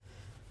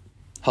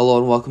Hello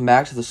and welcome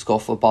back to the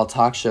SKOL Football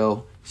Talk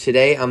Show.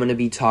 Today I'm going to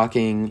be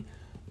talking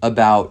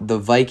about the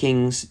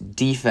Vikings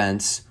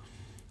defense,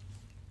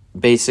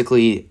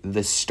 basically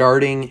the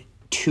starting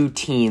two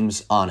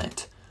teams on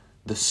it,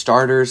 the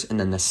starters and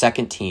then the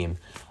second team.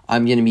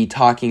 I'm going to be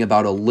talking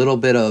about a little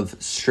bit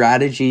of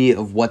strategy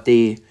of what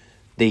they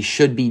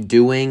should be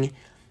doing,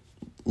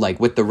 like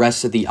with the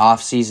rest of the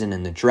offseason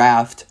and the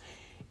draft,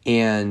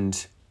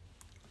 and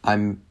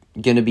I'm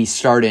going to be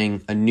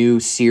starting a new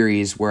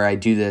series where I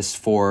do this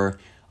for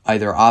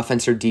either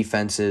offense or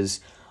defenses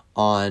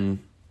on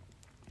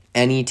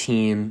any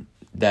team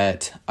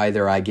that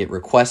either I get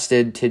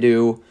requested to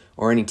do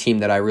or any team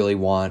that I really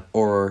want,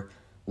 or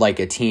like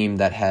a team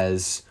that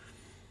is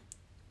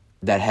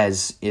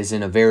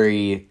in a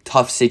very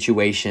tough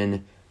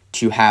situation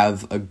to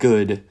have a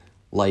good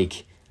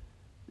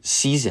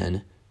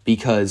season,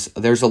 because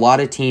there's a lot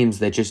of teams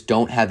that just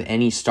don't have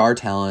any star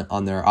talent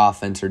on their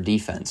offense or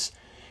defense.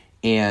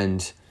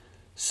 And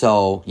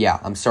so, yeah,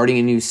 I'm starting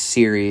a new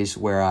series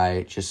where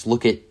I just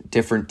look at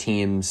different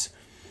teams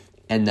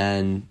and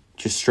then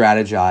just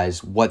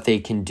strategize what they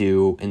can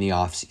do in the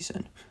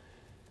offseason.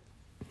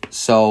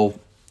 So,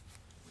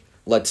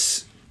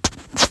 let's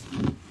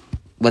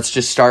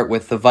just start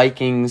with the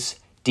Vikings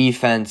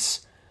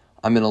defense.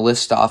 I'm going to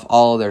list off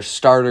all of their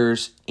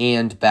starters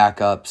and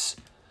backups.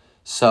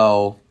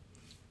 So,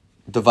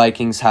 the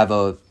Vikings have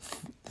a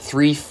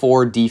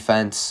 3-4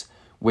 defense,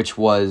 which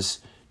was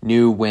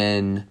new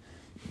when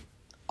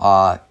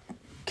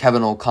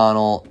Kevin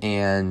O'Connell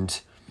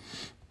and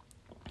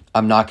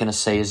I'm not going to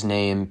say his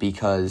name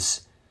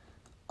because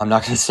I'm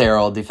not going to say our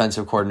old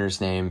defensive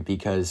coordinator's name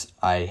because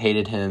I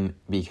hated him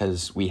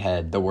because we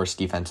had the worst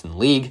defense in the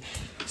league.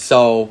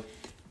 So,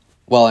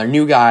 our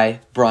new guy,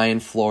 Brian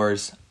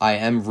Flores, I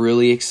am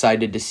really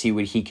excited to see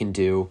what he can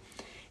do.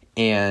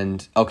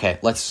 And, okay,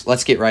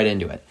 let's get right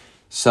into it.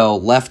 So,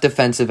 left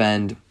defensive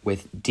end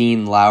with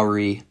Dean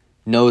Lowry,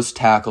 nose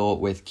tackle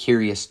with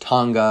Curious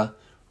Tonga,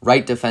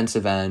 right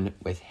defensive end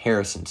with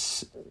Harrison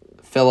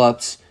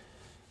Phillips,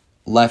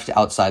 left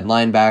outside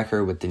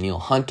linebacker with Daniil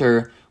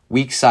Hunter,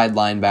 weak side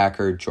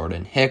linebacker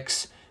Jordan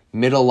Hicks,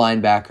 middle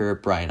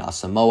linebacker Brian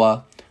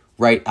Asamoah,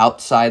 right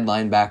outside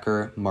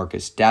linebacker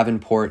Marcus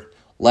Davenport,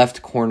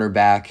 left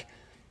cornerback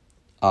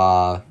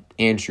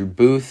Andrew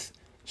Booth,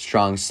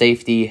 strong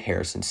safety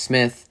Harrison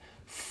Smith,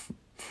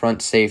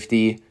 front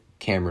safety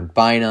Cameron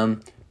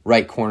Bynum,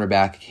 right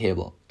cornerback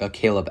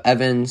Caleb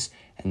Evans,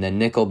 and then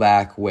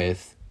nickelback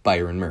with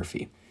Byron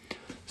Murphy.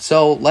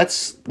 So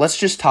let's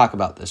just talk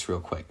about this real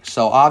quick.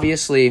 So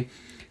obviously,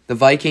 the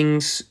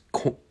Vikings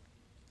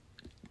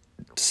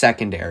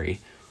secondary,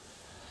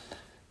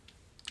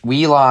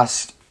 we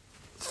lost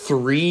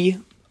 3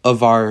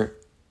 of our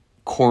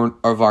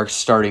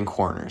starting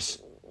corners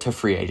to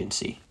free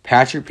agency.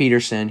 Patrick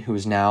Peterson, who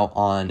is now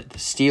on the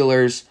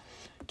Steelers,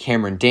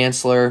 Cameron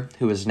Dantzler,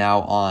 who is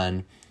now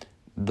on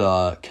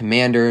the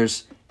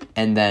Commanders,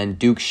 and then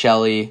Duke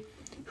Shelley,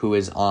 who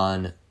is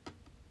on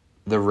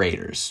the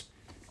Raiders.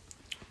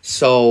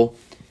 So,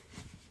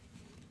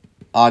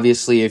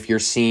 obviously, if you're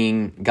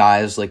seeing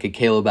guys like a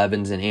Caleb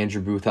Evans and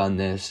Andrew Booth on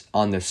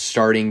the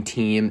starting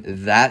team,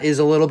 that is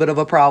a little bit of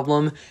a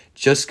problem,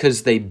 just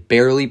because they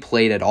barely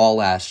played at all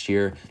last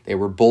year. They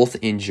were both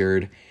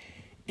injured,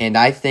 and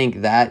I think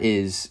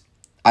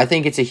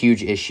it's a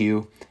huge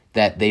issue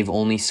that they've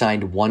only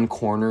signed one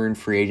corner in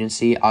free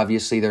agency.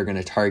 Obviously, they're going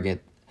to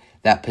target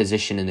that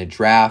position in the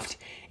draft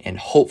and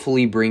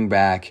hopefully bring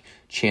back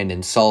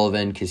Chandon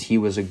Sullivan because he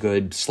was a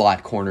good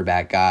slot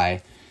cornerback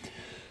guy.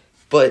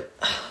 But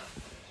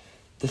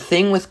the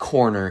thing with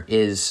corner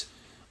is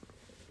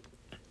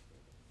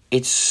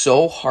it's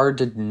so hard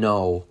to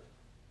know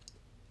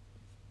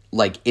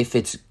if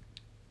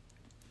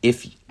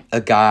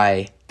a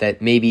guy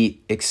that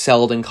maybe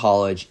excelled in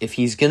college, if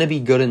he's going to be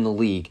good in the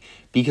league,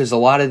 because a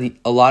lot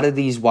of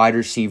these wide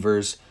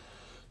receivers,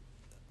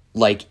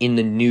 in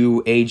the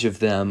new age of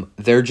them,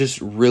 they're just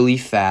really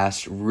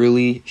fast,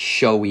 really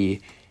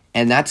showy,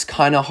 and that's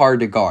kind of hard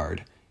to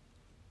guard.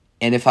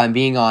 And if I'm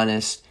being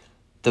honest,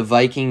 the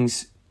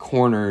Vikings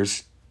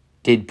corners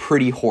did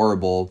pretty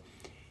horrible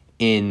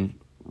in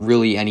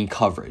really any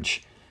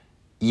coverage.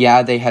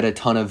 Yeah, they had a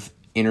ton of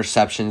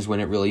interceptions when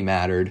it really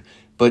mattered,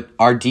 but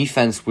our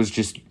defense was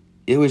just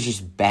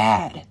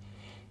bad.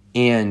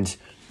 And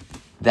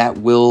that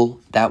will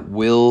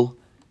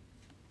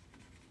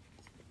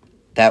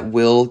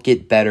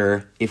get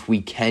better if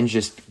we can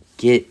just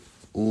get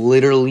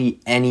literally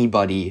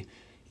anybody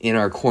in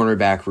our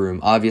cornerback room.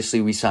 Obviously,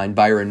 we signed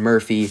Byron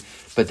Murphy,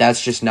 but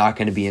that's just not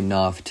going to be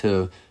enough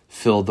to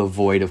fill the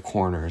void of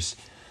corners.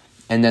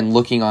 And then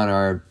looking on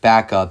our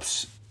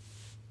backups,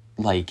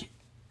 like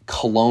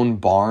Cologne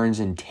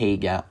Barnes and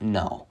Tagout,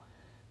 no.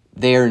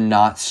 They are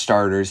not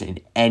starters in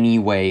any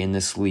way in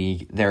this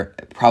league. They're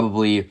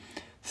probably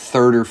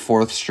third or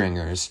fourth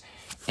stringers.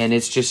 And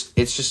it's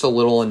just a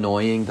little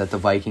annoying that the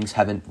Vikings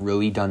haven't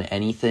really done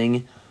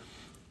anything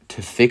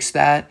to fix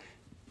that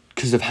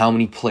because of how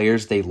many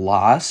players they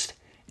lost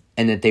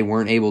and that they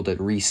weren't able to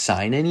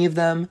re-sign any of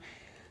them.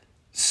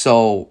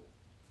 So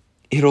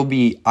it'll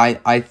be,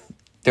 I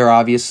they're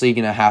obviously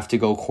going to have to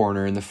go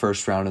corner in the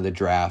first round of the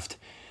draft.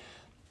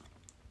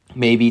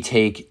 Maybe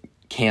take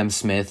Cam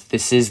Smith.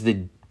 This is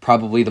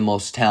probably the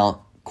most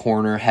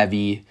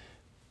corner-heavy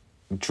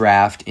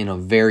draft in a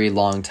very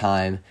long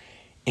time.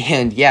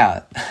 And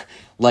yeah,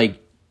 like,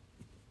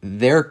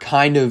 they're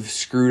kind of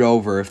screwed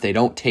over if they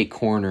don't take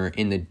corner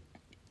in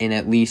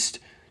at least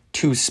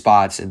 2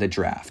 spots in the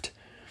draft.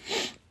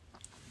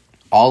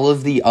 All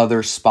of the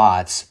other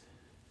spots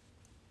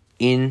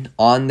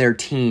on their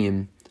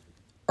team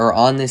or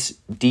on this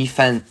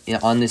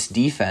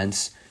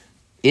defense,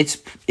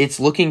 it's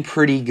looking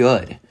pretty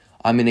good.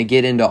 I'm going to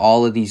get into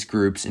all of these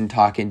groups and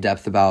talk in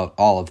depth about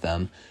all of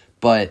them,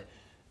 but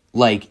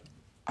like,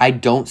 I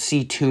don't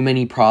see too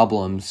many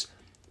problems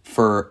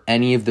for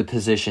any of the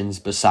positions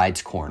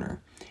besides corner.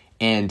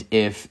 And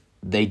if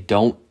they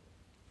don't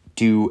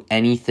do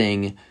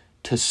anything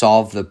to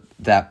solve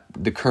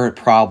the current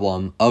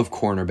problem of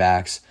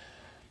cornerbacks,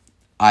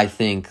 I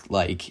think,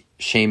 like,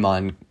 shame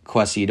on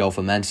Kwesi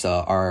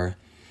Adofo-Mensah, our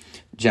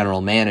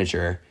general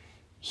manager.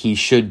 He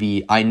should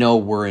be, I know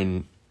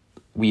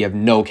we have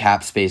no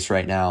cap space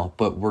right now,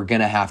 but we're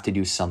going to have to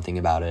do something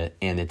about it,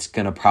 and it's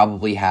going to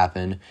probably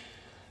happen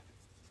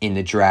in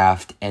the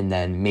draft, and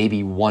then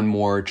maybe one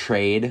more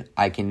trade.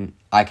 I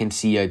can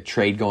see a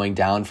trade going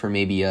down for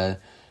maybe a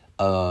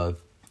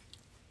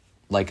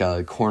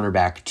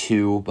cornerback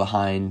 2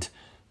 behind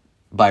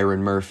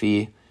Byron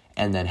Murphy,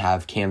 and then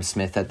have Cam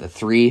Smith at the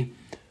 3.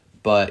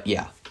 But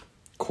yeah,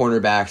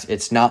 cornerbacks,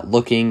 it's not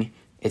looking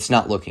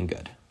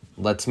good.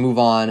 Let's move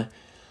on.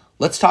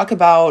 Let's talk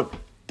about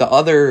the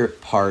other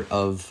part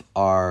of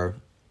our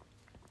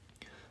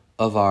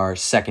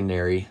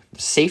secondary,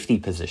 the safety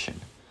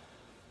position.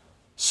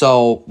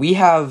 So we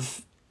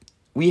have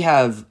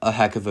a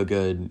heck of a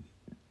good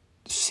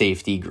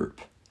safety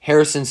group.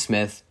 Harrison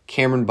Smith,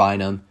 Cameron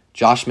Bynum,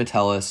 Josh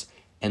Metellus,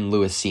 and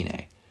Louis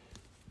Cine.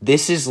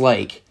 This is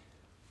like,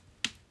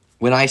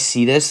 when I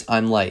see this,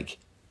 I'm like,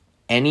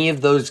 any of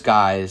those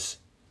guys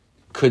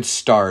could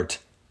start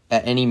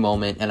at any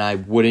moment, and I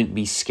wouldn't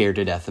be scared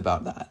to death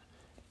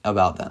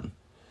about them.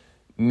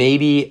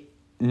 Maybe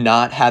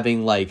not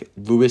having like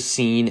Louis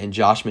Cine and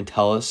Josh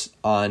Metellus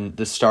on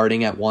the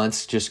starting at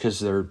once just because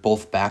they're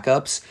both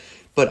backups.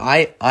 But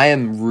I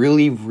am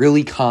really,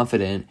 really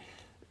confident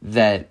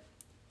that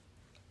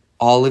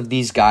all of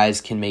these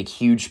guys can make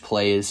huge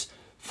plays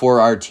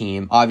for our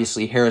team.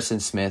 Obviously, Harrison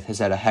Smith has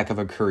had a heck of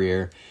a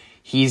career.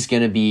 He's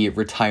going to be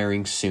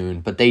retiring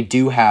soon, but they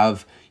do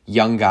have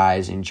young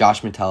guys in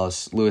Josh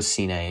Metellus, Louis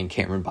Cine, and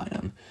Cameron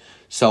Bynum.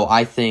 So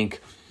I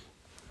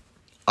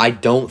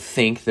don't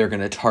think they're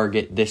going to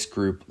target this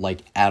group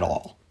like at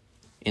all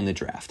in the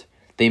draft.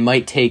 They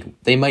might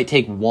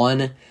take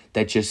one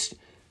that just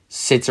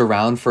sits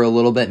around for a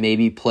little bit,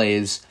 maybe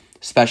plays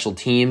special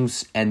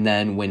teams, and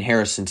then when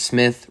Harrison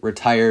Smith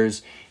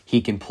retires,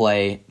 he can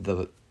play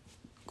the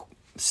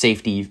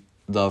safety,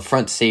 the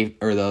front safe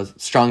or the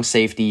strong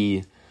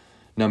safety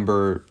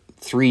number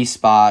 3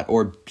 spot,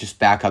 or just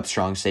backup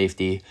strong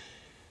safety.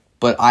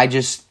 But I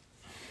just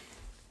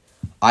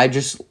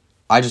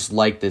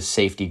like this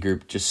safety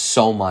group just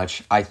so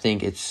much. I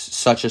think it's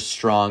such a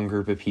strong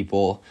group of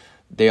people.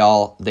 They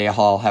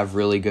all have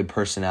really good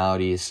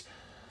personalities.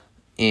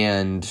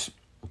 And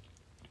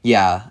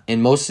yeah,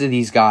 and most of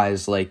these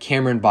guys, like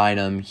Cameron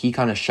Bynum, he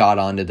kind of shot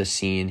onto the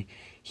scene.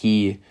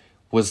 He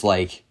was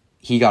like,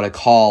 he got a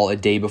call a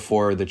day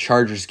before the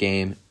Chargers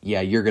game.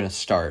 Yeah, you're going to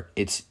start.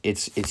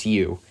 It's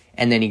you.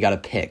 And then he got a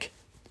pick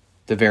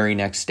the very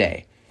next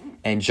day.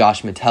 And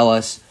Josh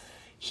Metellus,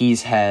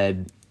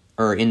 in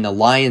the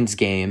Lions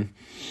game,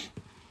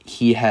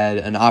 he had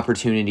an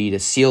opportunity to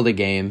seal the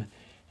game,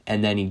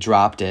 and then he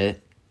dropped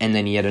it, and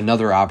then he had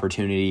another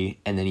opportunity,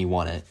 and then he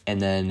won it. And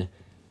then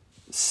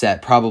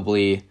set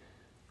probably,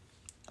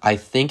 I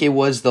think it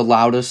was the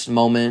loudest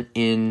moment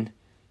in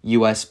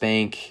U.S.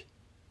 Bank.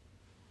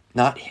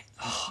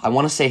 I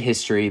want to say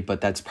history,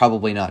 but that's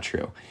probably not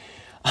true.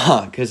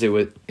 Because it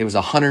was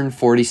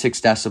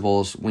 146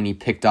 decibels when he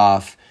picked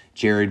off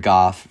Jared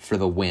Goff for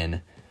the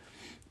win.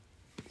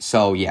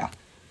 So yeah,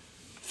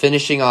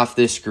 finishing off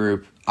this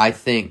group, I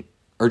think,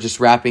 or just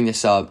wrapping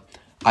this up,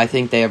 I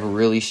think they have a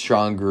really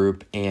strong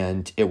group,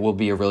 and it will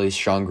be a really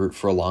strong group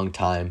for a long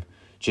time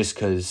just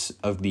because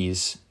of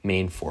these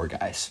main 4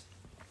 guys.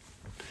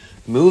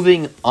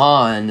 Moving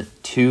on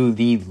to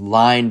the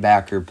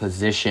linebacker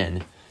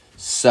position.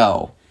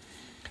 So,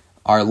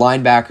 our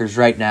linebackers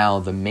right now,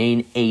 the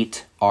main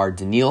 8 are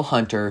Danielle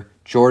Hunter,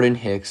 Jordan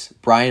Hicks,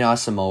 Brian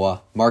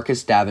Asamoah,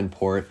 Marcus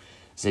Davenport,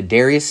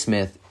 Zadarius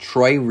Smith,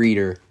 Troy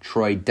Reeder,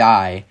 Troy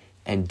Dye,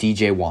 and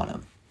DJ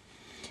Wanham.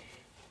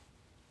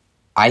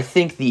 I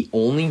think the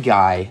only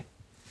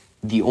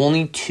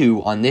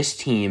 2 on this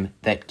team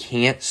that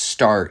can't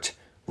start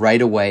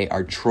right away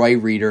are Troy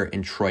Reeder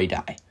and Troy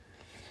Dye.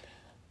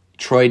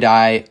 Troy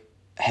Dye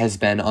has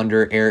been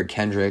under Eric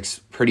Kendricks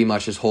pretty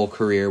much his whole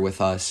career with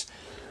us.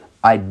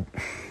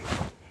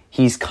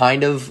 He's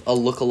kind of a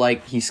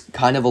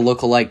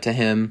lookalike to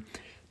him,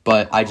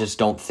 but I just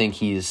don't think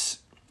he's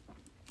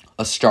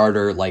a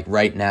starter like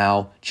right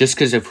now just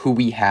because of who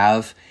we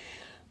have.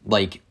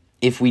 like,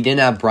 if we didn't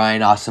have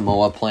Brian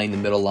Asamoah playing the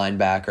middle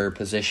linebacker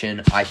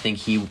position, I think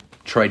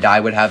Troy Dye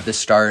would have the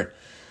start.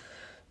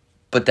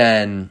 But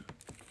Brian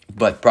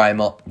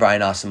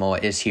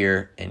Asamoah is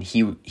here, and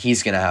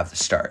he's going to have the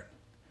start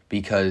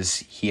because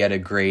he had a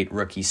great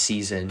rookie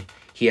season.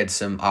 He had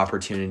some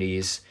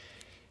opportunities,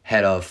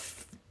 had a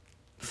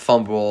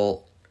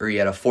fumble, or he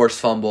had a forced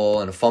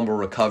fumble and a fumble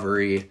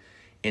recovery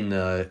in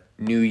the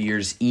New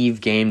Year's Eve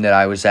game that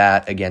I was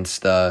at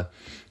against the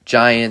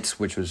Giants,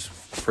 which was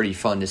pretty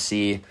fun to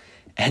see,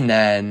 and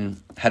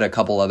then had a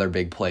couple other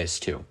big plays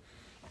too.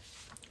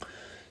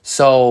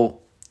 So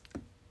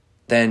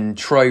then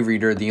Troy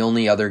Reeder, the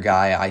only other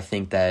guy I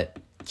think that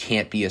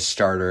can't be a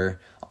starter,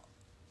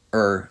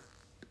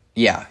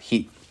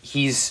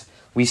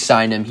 we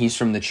signed him. He's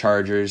from the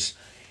Chargers.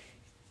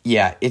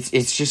 Yeah,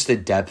 it's just a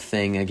depth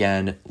thing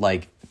again.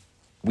 Like,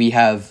 we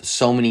have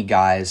so many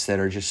guys that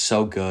are just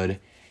so good,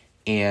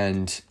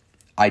 and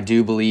I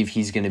do believe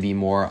he's going to be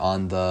more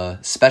on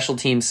the special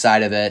teams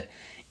side of it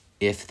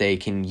if they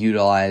can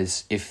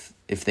utilize if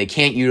they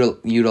can't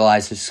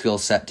utilize his skill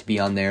set to be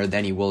on there,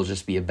 then he will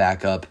just be a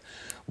backup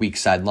weak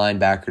side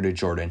linebacker to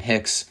Jordan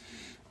Hicks.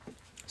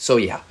 So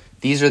yeah,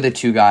 these are the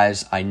two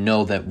guys I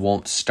know that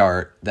won't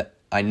start, that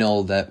I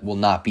know that will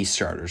not be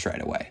starters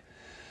right away.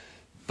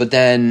 But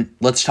then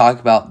let's talk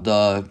about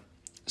the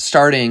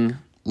starting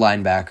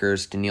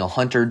linebackers: Danielle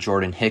Hunter,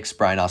 Jordan Hicks,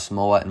 Brian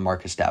Asamoah, and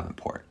Marcus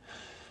Davenport.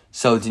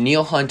 So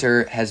Danielle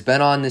Hunter has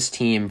been on this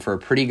team for a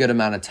pretty good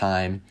amount of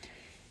time.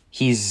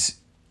 He's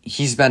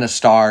been a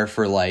star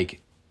for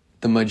like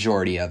the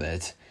majority of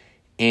it.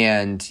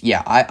 And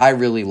yeah, I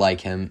really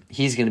like him.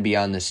 He's going to be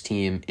on this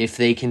team if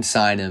they can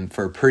sign him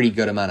for a pretty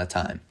good amount of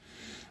time.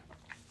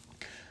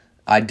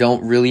 I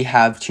don't really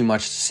have too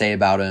much to say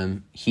about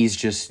him. He's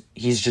just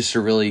a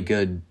really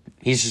good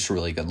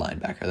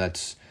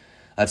linebacker.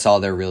 That's all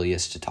there really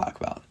is to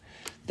talk about.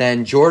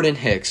 Then Jordan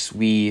Hicks,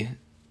 we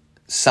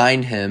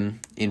signed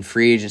him in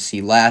free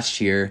agency last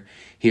year.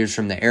 He was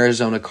from the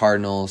Arizona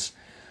Cardinals.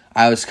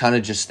 I was kind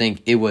of just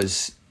it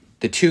was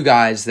the two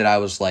guys that I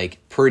was like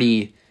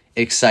pretty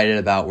excited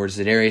about were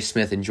Zadarius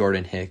Smith and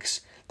Jordan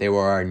Hicks. They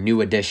were our new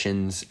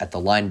additions at the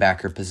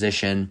linebacker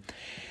position.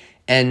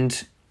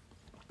 And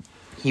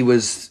he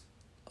was,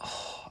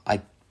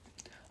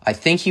 I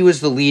think he was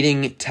the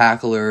leading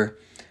tackler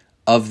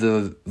of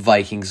the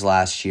Vikings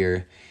last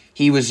year.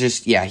 He was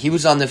he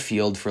was on the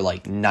field for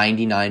like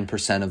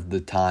 99% of the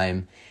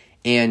time.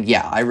 And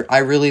yeah, I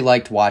really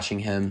liked watching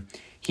him.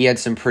 He had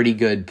some pretty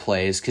good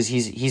plays because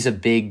he's a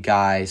big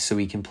guy, so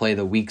he can play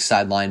the weak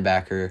side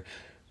linebacker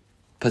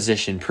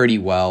position pretty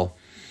well.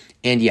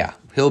 And yeah,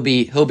 he'll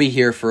be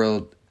here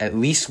for at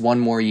least one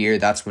more year.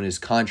 That's when his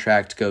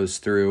contract goes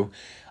through.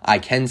 I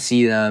can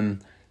see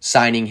them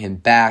signing him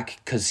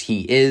back because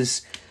he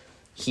is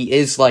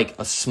like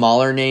a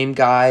smaller name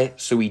guy,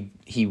 so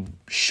he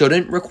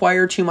shouldn't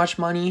require too much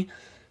money,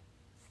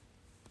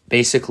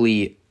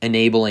 basically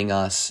enabling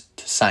us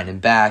to sign him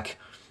back.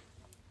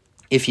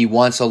 If he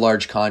wants a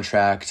large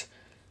contract,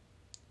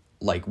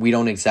 like, we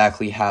don't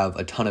exactly have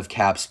a ton of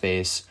cap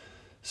space,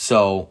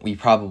 so we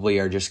probably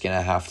are just going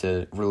to have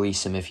to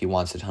release him if he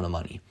wants a ton of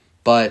money.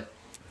 But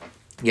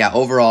yeah,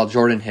 overall,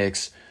 Jordan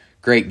Hicks,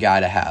 great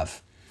guy to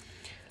have.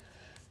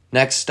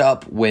 Next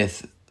up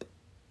with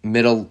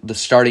the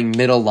starting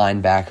middle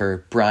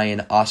linebacker, Brian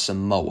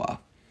Asamoah.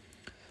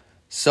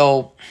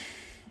 So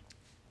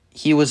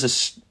he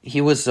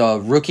was a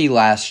rookie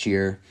last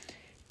year,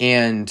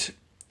 and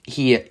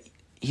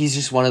he's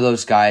just one of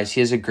those guys. He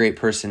has a great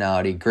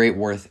personality, great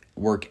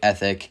work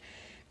ethic,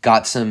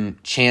 got some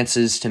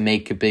chances to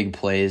make big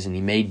plays, and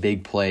he made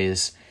big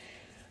plays.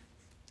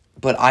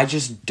 But I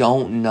just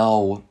don't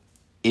know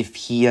if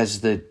he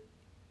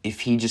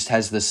just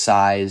has the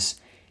size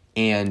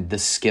and the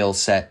skill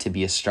set to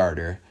be a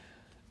starter.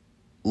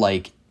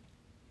 But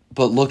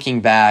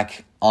looking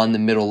back on the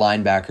middle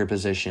linebacker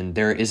position,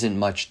 there isn't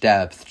much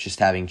depth just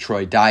having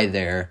Troy Dye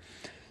there.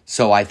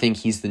 So I think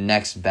he's the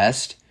next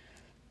best.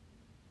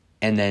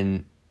 And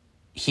then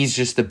he's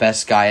just the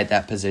best guy at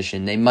that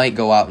position. They might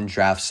go out and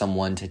draft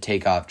someone to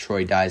take off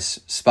Troy Dye's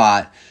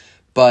spot.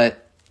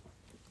 But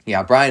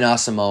yeah, Brian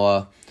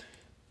Asamoah,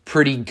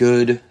 pretty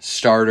good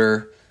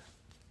starter.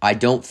 I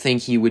don't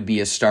think he would be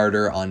a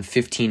starter on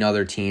 15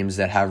 other teams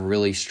that have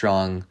really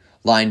strong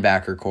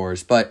linebacker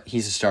cores, but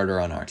he's a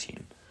starter on our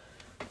team.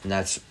 And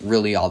that's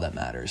really all that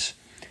matters.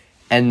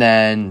 And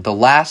then the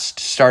last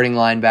starting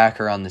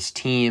linebacker on this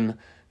team,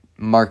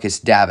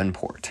 Marcus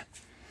Davenport.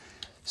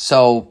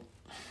 So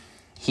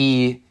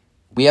we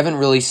haven't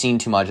really seen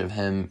too much of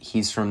him.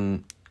 He's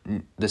from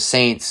the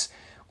Saints.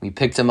 We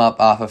picked him up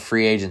off of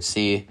free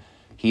agency.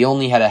 He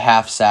only had a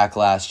half sack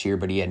last year,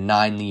 but he had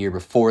 9 the year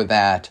before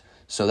that.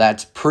 So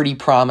that's pretty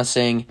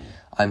promising.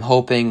 I'm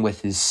hoping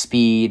with his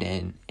speed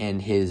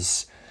and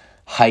his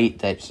height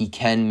that he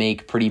can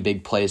make pretty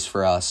big plays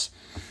for us.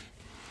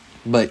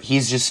 But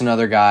he's just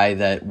another guy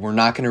that we're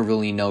not going to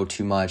really know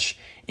too much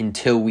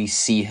until we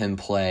see him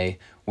play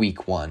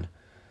week 1.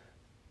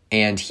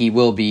 and he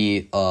will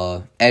be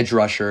a edge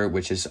rusher,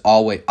 which is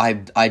always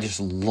I just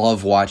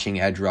love watching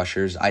edge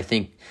rushers. I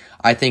think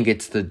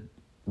it's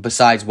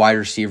besides wide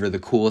receiver, the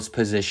coolest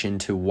position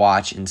to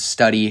watch and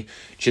study,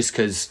 just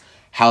because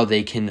how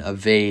they can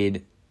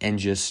evade and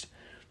just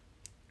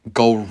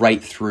go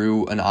right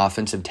through an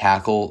offensive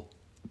tackle,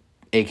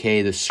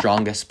 aka the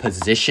strongest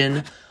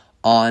position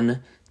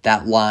on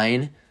that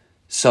line.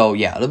 So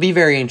yeah, it'll be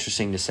very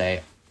interesting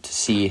to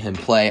see him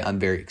play. I'm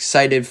very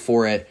excited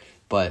for it,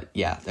 but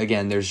yeah,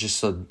 again,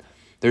 there's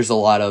a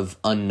lot of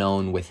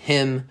unknown with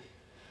him,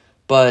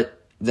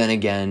 but then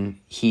again,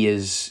 he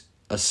is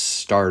a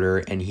starter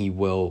and he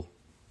will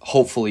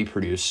hopefully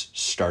produce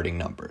starting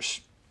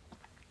numbers.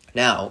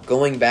 Now,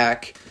 going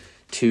back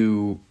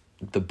to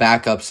the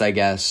backups, I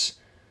guess,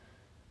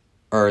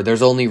 or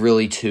there's only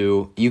really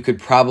two. You could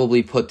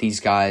probably put these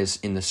guys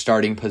in the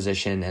starting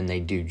position and they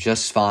do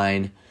just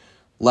fine.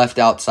 Left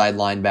outside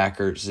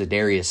linebacker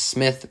Zadarius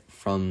Smith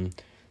from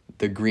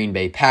the Green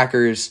Bay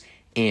Packers,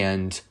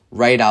 and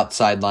right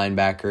outside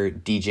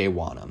linebacker DJ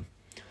Wonnum.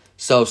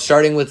 So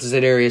starting with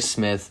Zadarius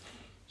Smith,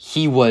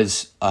 he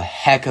was a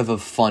heck of a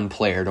fun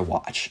player to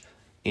watch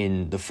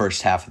in the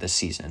first half of the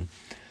season.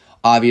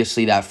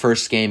 Obviously, that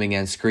first game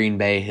against Green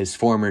Bay, his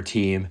former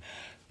team,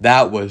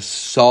 that was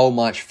so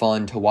much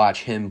fun to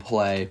watch him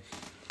play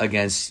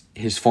against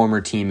his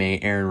former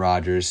teammate Aaron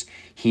Rodgers.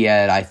 He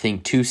had, I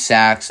think, 2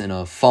 sacks and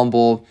a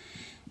fumble.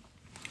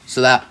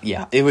 So that,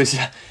 yeah, it was.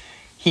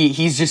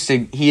 He just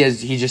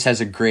has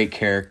a great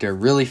character.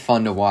 Really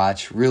fun to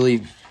watch.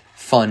 Really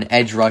fun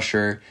edge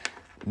rusher.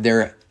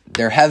 There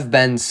have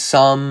been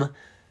some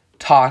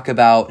talk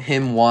about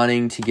him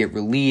wanting to get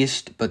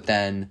released, but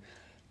then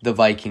the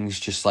Vikings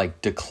just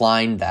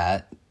declined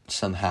that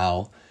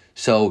somehow.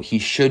 So he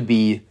should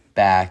be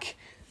back.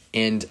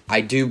 And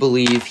I do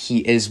believe he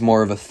is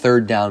more of a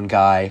third down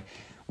guy.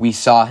 We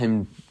saw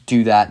him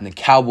do that in the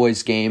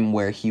Cowboys game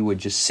where he would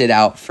just sit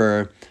out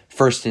for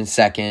first and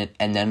second,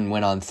 and then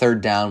when on third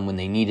down, when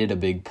they needed a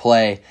big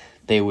play,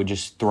 they would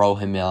just throw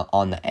him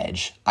on the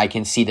edge. I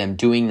can see them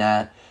doing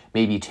that,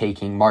 maybe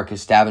taking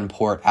Marcus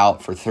Davenport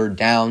out for third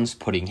downs,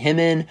 putting him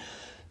in.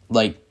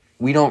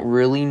 We don't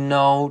really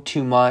know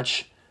too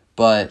much,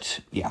 but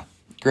yeah,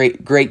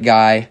 great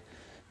guy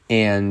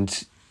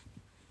and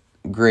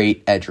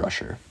great edge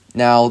rusher.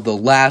 Now, the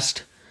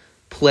last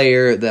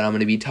player that I'm going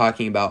to be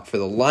talking about for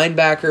the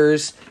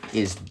linebackers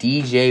is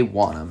DJ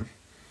Wonnum.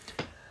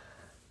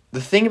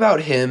 The thing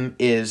about him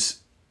is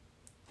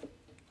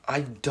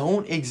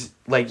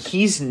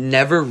he's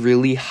never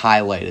really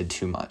highlighted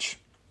too much.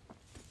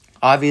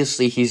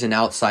 Obviously, he's an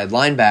outside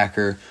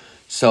linebacker,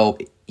 so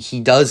he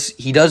does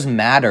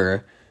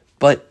matter,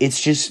 but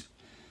it's just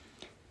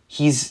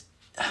he's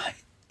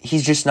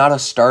just not a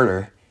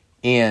starter.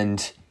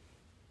 And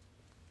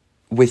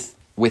with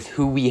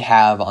who we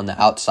have on the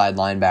outside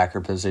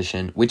linebacker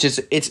position,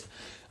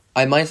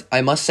 I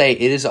must say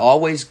it is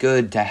always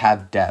good to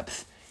have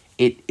depth.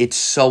 It's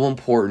so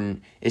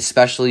important,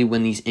 especially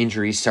when these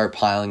injuries start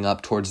piling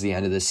up towards the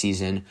end of the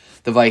season.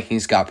 The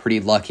Vikings got pretty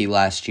lucky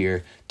last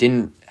year.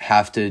 Didn't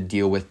have to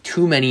deal with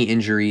too many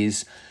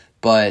injuries.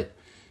 But,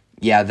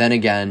 yeah, then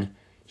again,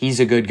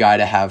 he's a good guy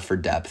to have for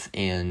depth,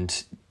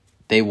 and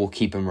they will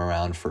keep him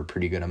around for a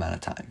pretty good amount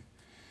of time.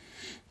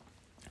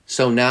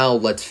 So now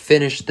let's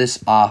finish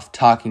this off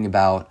talking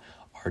about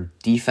our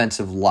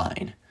defensive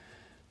line.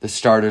 The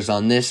starters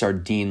on this are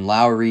Dean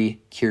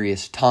Lowry,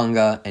 Curious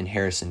Tonga, and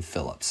Harrison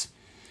Phillips.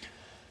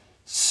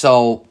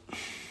 So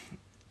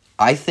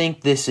I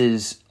think this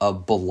is a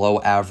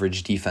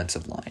below-average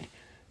defensive line.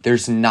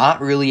 There's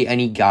not really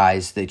any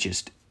guys that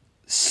just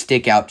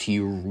stick out to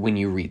you when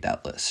you read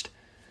that list.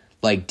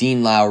 Like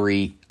Dean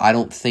Lowry, I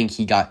don't think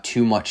he got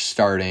too much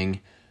starting.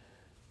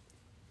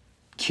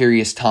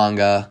 Curious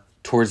Tonga,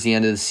 towards the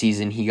end of the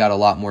season, he got a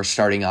lot more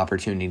starting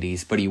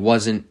opportunities, but he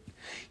wasn't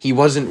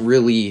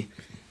really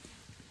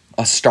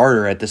a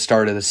starter at the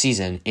start of the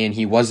season, and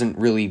he wasn't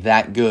really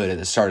that good at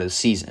the start of the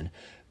season.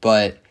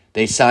 But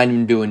they signed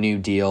him to a new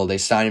deal. They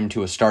signed him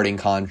to a starting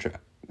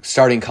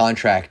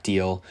contract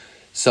deal.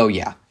 So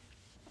yeah,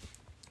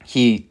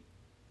 he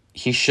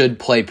should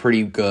play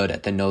pretty good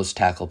at the nose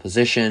tackle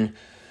position.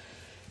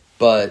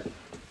 But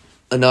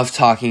enough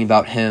talking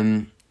about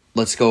him.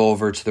 Let's go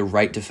over to the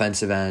right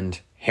defensive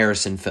end,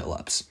 Harrison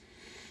Phillips.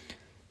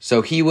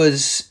 So he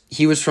was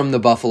from the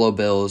Buffalo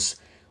Bills.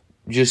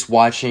 Just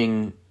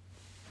watching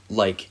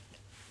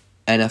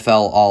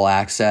NFL All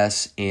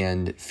Access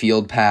and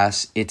Field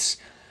Pass, it's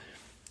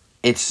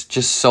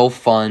just so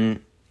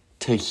fun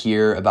to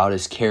hear about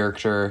his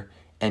character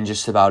and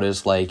just about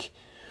his I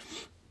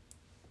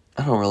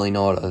don't really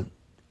know how to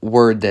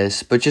word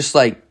this, but just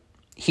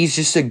he's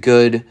just a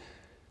good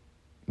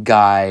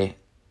guy,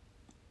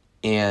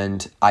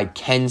 and I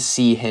can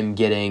see him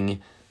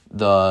getting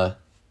the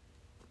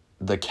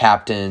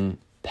captain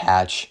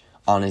patch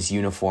on his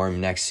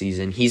uniform next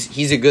season.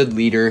 He's a good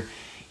leader.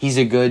 He's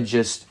a good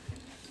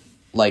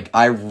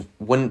I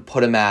wouldn't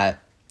put him at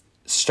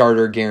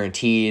starter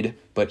guaranteed,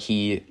 but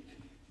the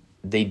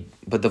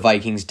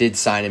Vikings did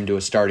sign him to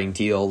a starting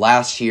deal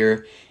last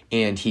year,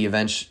 and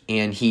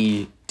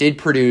he did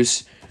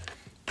produce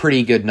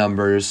pretty good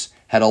numbers.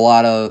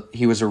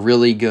 He was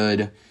really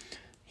good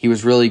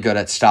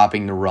at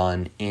stopping the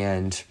run,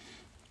 and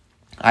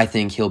I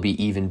think he'll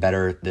be even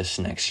better this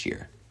next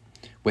year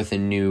with a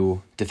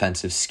new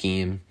defensive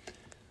scheme,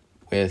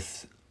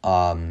 with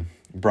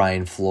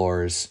Brian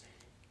Flores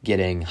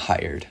getting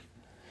hired.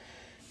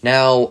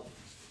 Now,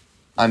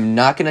 I'm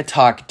not going to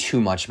talk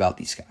too much about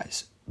these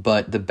guys,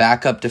 but the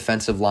backup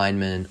defensive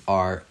linemen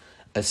are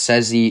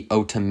Asezi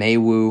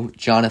Otomewu,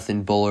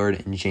 Jonathan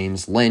Bullard, and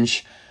James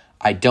Lynch.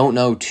 I don't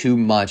know too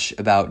much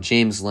about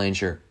James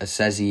Lynch or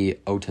Asezi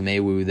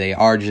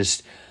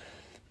Otomewu.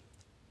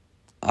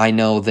 I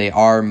know they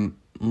are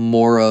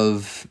more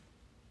of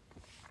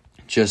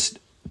just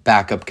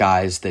backup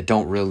guys that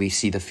don't really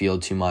see the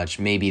field too much.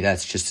 Maybe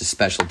that's just a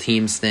special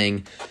teams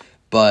thing.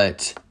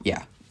 But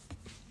yeah,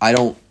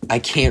 I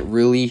can't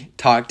really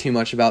talk too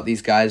much about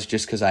these guys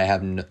just because I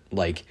have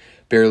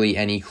barely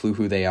any clue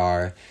who they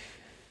are.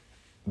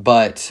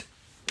 But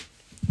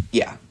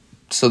yeah,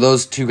 so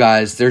those two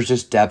guys, there's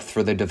just depth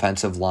for the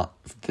defensive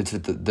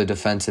the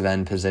defensive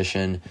end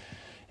position,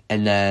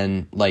 and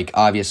then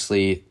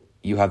obviously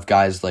you have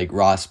guys like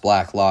Ross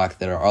Blacklock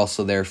that are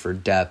also there for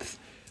depth.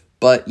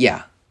 But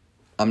yeah,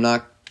 I'm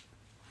not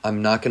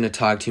going to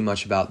talk too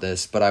much about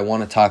this, but I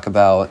want to talk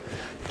about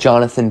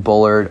Jonathan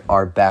Bullard,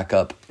 our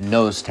backup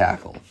nose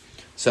tackle.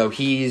 So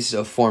he's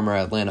a former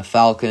Atlanta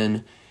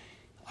Falcon.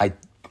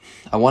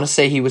 I want to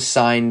say he was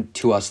signed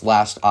to us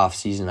last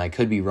offseason. I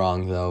could be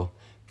wrong, though.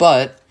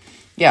 But,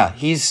 yeah,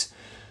 he's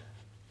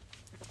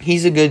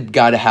a good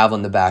guy to have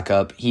on the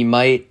backup. He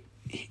might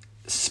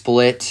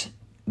split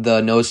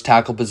the nose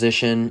tackle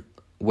position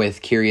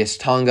with Kyrios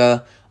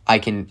Tonga. I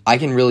can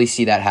really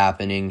see that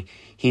happening.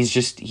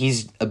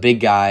 He's a big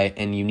guy,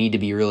 and you need to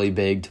be really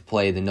big to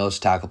play the nose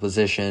tackle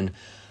position.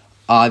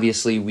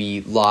 Obviously,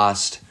 we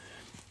lost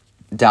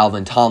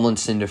Dalvin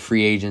Tomlinson to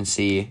free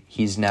agency.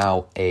 He's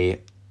now a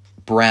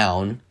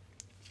Brown,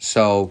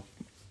 so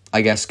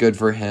I guess good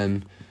for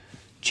him,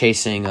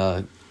 chasing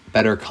a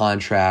better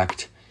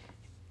contract.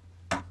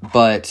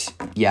 But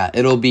yeah,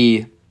 it'll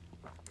be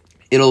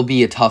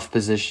a tough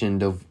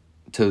position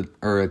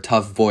or a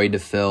tough void to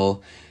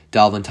fill.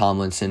 Dalvin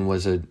Tomlinson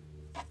was a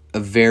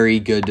very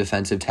good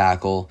defensive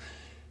tackle.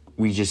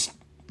 We just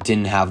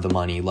didn't have the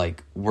money.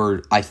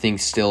 We're, I think,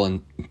 still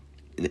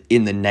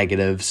in the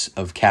negatives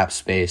of cap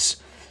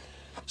space.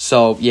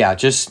 So yeah,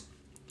 just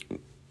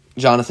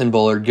Jonathan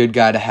Bullard, good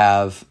guy to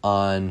have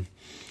on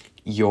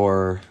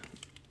for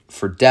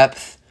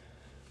depth.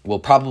 We'll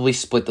probably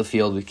split the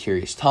field with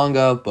Kyrios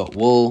Tonga, but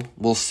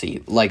we'll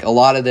see. A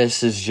lot of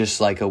this is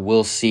just a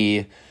we'll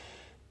see.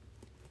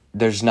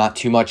 There's not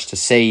too much to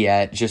say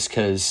yet, just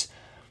because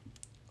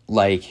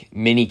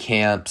mini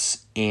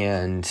camps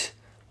and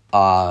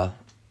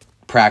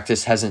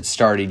practice hasn't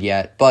started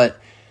yet. But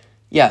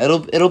yeah,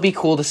 it'll be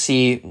cool to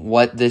see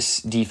what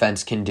this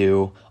defense can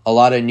do. A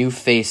lot of new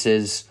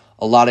faces,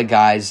 a lot of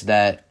guys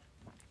that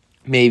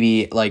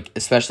maybe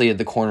especially at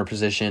the corner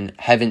position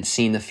haven't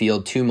seen the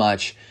field too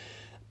much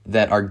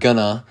that are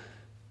gonna.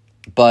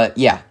 But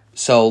yeah,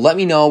 so let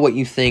me know what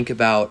you think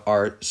about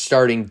our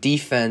starting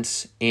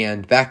defense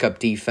and backup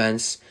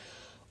defense,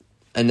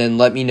 and then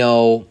let me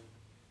know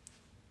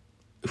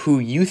who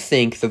you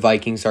think the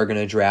Vikings are going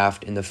to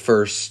draft in the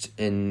first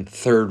and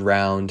third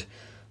round,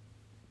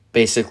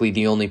 basically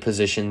the only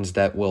positions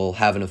that will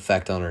have an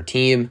effect on our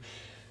team.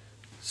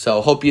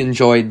 So hope you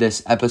enjoyed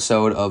this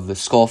episode of the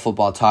SKOL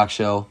Football Talk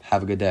Show.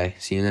 Have a good day.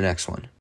 See you in the next one.